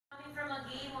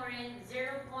game wherein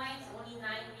 0 points, only 9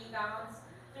 rebounds.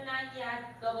 Tonight, you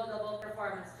had double-double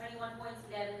performance. 21 points,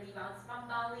 11 rebounds.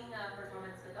 Pambawing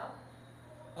performance ko to?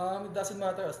 It doesn't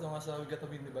matter as long as we get a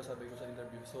win, di ba, sabi ko sa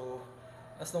interview. So,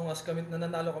 as long as kami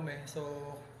nananalo kami,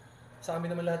 so sa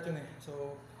amin naman lahat yun eh.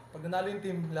 So, pag nanalo yung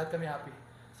team, lahat kami happy.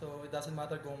 So, it doesn't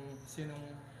matter kung sinong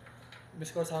may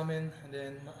score sa amin. And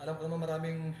then, alam ko naman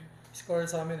maraming score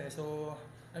sa amin eh. So,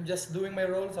 I'm just doing my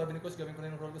role. Sabi ni Coach, gawin ko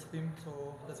na yung role ko sa team.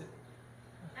 So, that's it.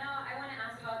 Now, I want to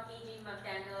ask about KJ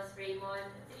McDaniels, Raymond.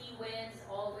 3 wins,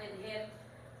 all with him.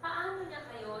 Paano niya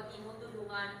kayo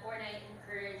tinutulungan or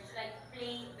na-encourage, like,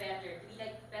 playing better, to be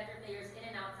like better players in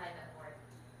and outside the court?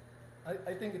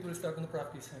 I think it will start on the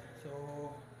practice. Eh. So,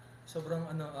 sobrang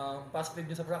positive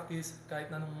niya sa practice. Kahit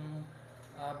na nung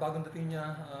bagong dating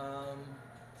niya,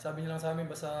 sabi niya lang sa amin,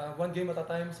 basta one game at a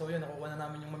time. So, yun, nakukuha na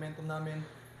namin yung momentum namin.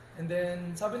 And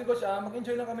then, sabi ni Coach,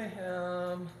 mag-enjoy lang kami.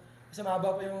 Kasi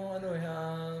mahaba pa yung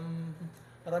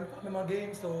marami pa kami mga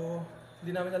games. So,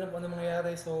 hindi namin alam kung ano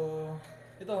mangyayari. So,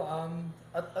 ito,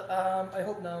 I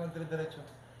hope na magdire-diretso.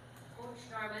 Coach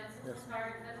Norman, since the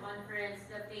start of the conference,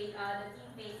 the team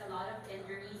faced a lot of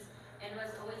injuries and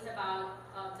was always about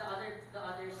the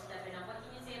others stepping up. What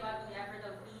can you say about the effort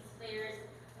of these players,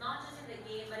 not just in the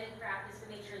game but in practice, to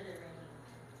make sure they're ready?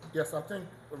 Yes, I think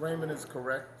Raymond is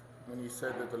correct when he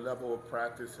said that the level of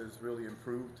practice has really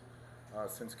improved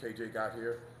since KJ got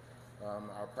here.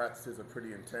 Our practices are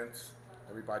pretty intense.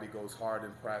 Everybody goes hard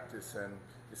in practice, and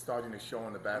it's starting to show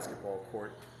on the basketball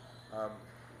court.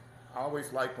 I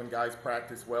always like when guys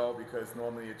practice well because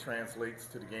normally it translates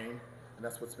to the game, and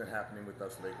that's what's been happening with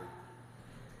us lately.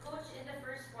 Coach, in the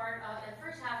first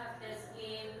half of this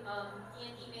game,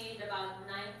 TNT made about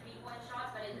 9 3-point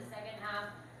shots, but in the second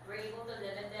half, we're able to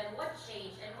limit them. What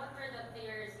changed, and what were the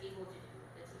players able to do?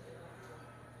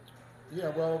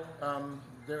 Yeah, well,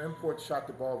 their import shot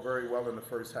the ball very well in the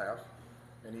first half,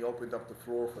 and he opened up the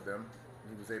floor for them.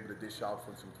 He was able to dish out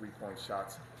from some three-point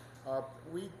shots.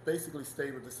 We basically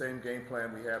stayed with the same game plan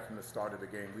we had from the start of the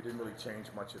game. We didn't really change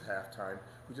much at halftime.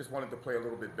 We just wanted to play a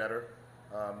little bit better,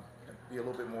 be a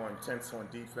little bit more intense on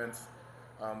defense.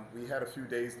 We had a few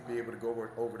days to be able to go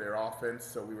over their offense,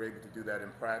 so we were able to do that in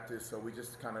practice. So we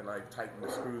just kind of like tightened the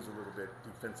screws a little bit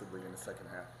defensively in the second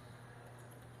half.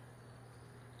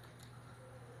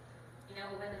 You know,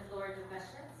 open the floor to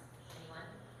questions. Anyone?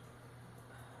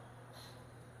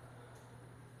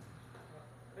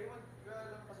 Raymond,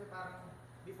 lang kasi parang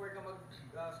before ka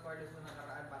mag-score list na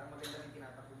nakaraan, parang maganda rin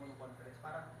tinatakbo mo ng conference.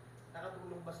 Parang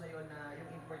nakatulong ba sa'yo na yung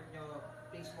import nyo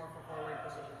plays more for forward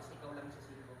positions, ikaw lang sa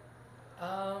silbo?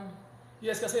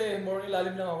 Yes, kasi more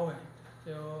ilalim lang ako eh.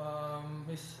 So,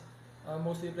 he's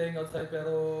mostly playing outside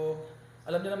pero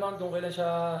alam niya naman kung kailan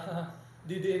siya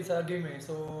didiin sa game eh.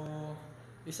 So,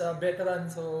 he's a veteran.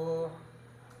 So,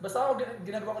 basta ako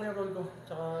ginagawa ko na yung role ko.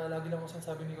 Tsaka lagi lang ako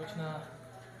sinasabi ni Coach na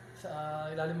sa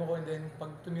ilalim ako, and then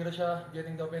pag tumira siya,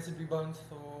 getting the offensive rebounds.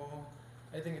 So,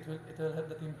 I think it will help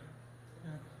the team.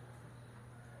 Yeah.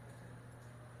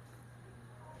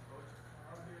 Coach,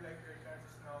 how do you like your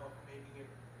chances now of making it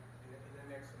in the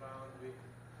next round with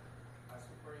a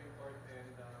super import and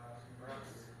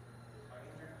perhaps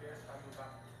injured players coming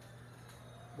back?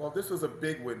 Well, this was a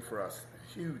big win for us, a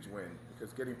huge win,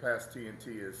 because getting past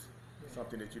TNT is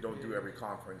something that you don't do every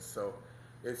conference. So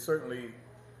it certainly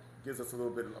gives us a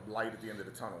little bit of light at the end of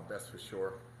the tunnel, that's for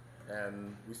sure.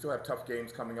 And we still have tough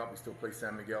games coming up. We still play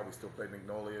San Miguel, we still play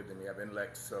Magnolia, then we have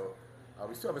NLEX. So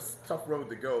we still have a tough road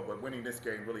to go, but winning this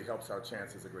game really helps our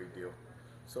chances a great deal.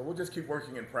 So we'll just keep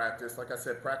working in practice. Like I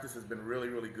said, practice has been really,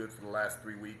 really good for the last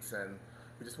 3 weeks, and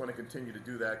we just want to continue to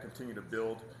do that, continue to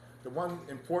build. The one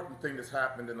important thing that's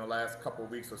happened in the last couple of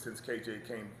weeks or since KJ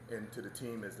came into the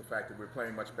team is the fact that we're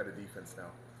playing much better defense now.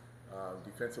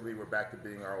 Defensively, we're back to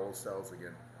being our old selves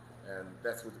again. And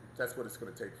that's what it's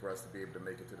going to take for us to be able to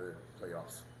make it to the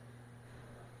playoffs.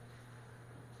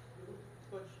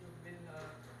 Coach,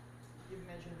 you've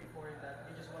mentioned before that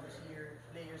you just want to see your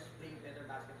players play better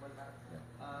basketball.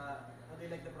 How do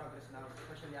you like the progress now,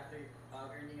 especially after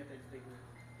earning a third straight win?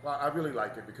 Well, I really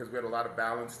like it because we had a lot of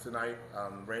balance tonight.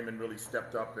 Raymond really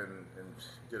stepped up and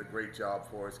did a great job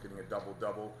for us, getting a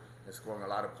double-double and scoring a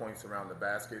lot of points around the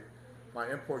basket. My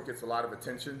import gets a lot of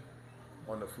attention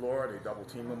on the floor. They double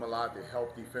team him a lot. They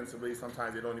help defensively.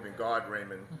 Sometimes they don't even guard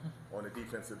Raymond on the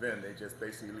defensive end. They just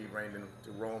basically leave Raymond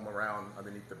to roam around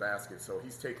underneath the basket. So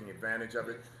he's taking advantage of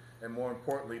it. And more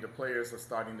importantly, the players are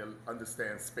starting to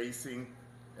understand spacing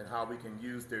and how we can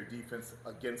use their defense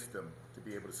against them to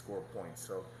be able to score points.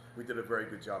 So we did a very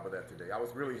good job of that today. I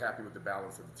was really happy with the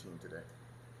balance of the team today.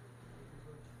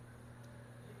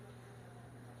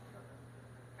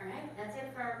 All right, that's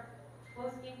it for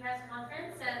post-game press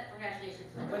conference. Congratulations.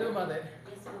 Pwede bumati?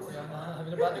 Yes, go. Yan,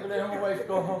 binabati ko na yung wife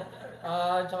ko.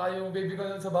 Tsaka yung baby ko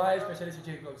sa bahay, especially si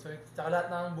Jacob. So, tsaka lahat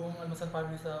ng buong Almasan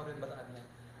family sa Red Bataan yan.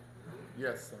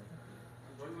 Yes.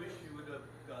 One wish you would have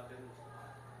gotten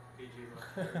KJ Rock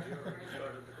earlier or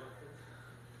started the conference?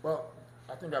 Well,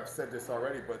 I think I've said this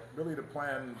already, but really the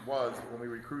plan was, when we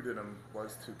recruited him,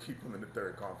 was to keep him in the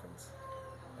third conference.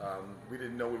 We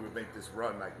didn't know we would make this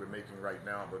run like we're making right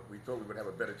now, but we thought we would have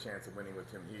a better chance of winning with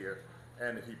him here.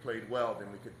 And if he played well,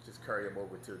 then we could just carry him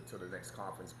over to the next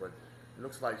conference. But it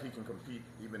looks like he can compete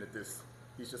even at this.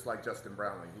 He's just like Justin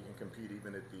Brownlee. He can compete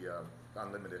even at the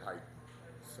unlimited height.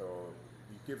 So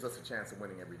he gives us a chance of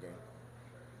winning every game.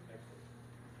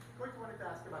 Coach, wanted to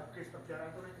ask about Chris Pagdera.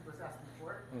 I don't know if it was asked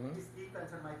before. Mhm. His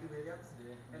defense on Mikey Williams,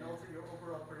 Yeah. and also your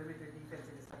overall perimeter defense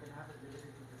in the second half has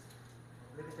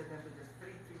limited them to just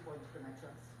three three-point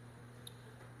connections.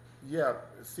 Yeah,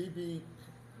 CB,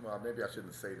 well, maybe I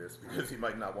shouldn't say this because he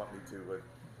might not want me to, but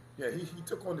yeah, he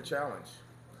took on the challenge.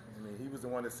 I mean, he was the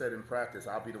one that said in practice,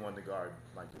 I'll be the one to guard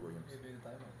Mikey Williams. Maybe the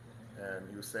time. And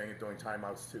he was saying it during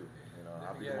timeouts too. You know,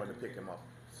 I'll be the one to pick him up.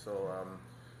 So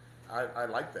I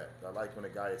like that. I like when a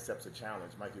guy accepts a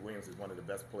challenge. Mikey Williams is one of the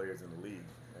best players in the league,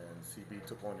 and CB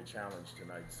took on the challenge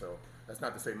tonight. So that's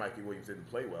not to say Mikey Williams didn't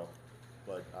play well,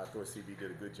 but I thought CB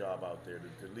did a good job out there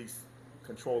to at least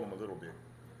control him a little bit.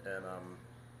 And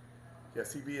yeah,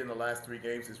 CB in the last 3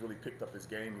 games has really picked up his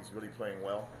game. He's really playing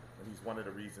well, and he's one of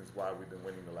the reasons why we've been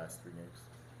winning the last 3 games.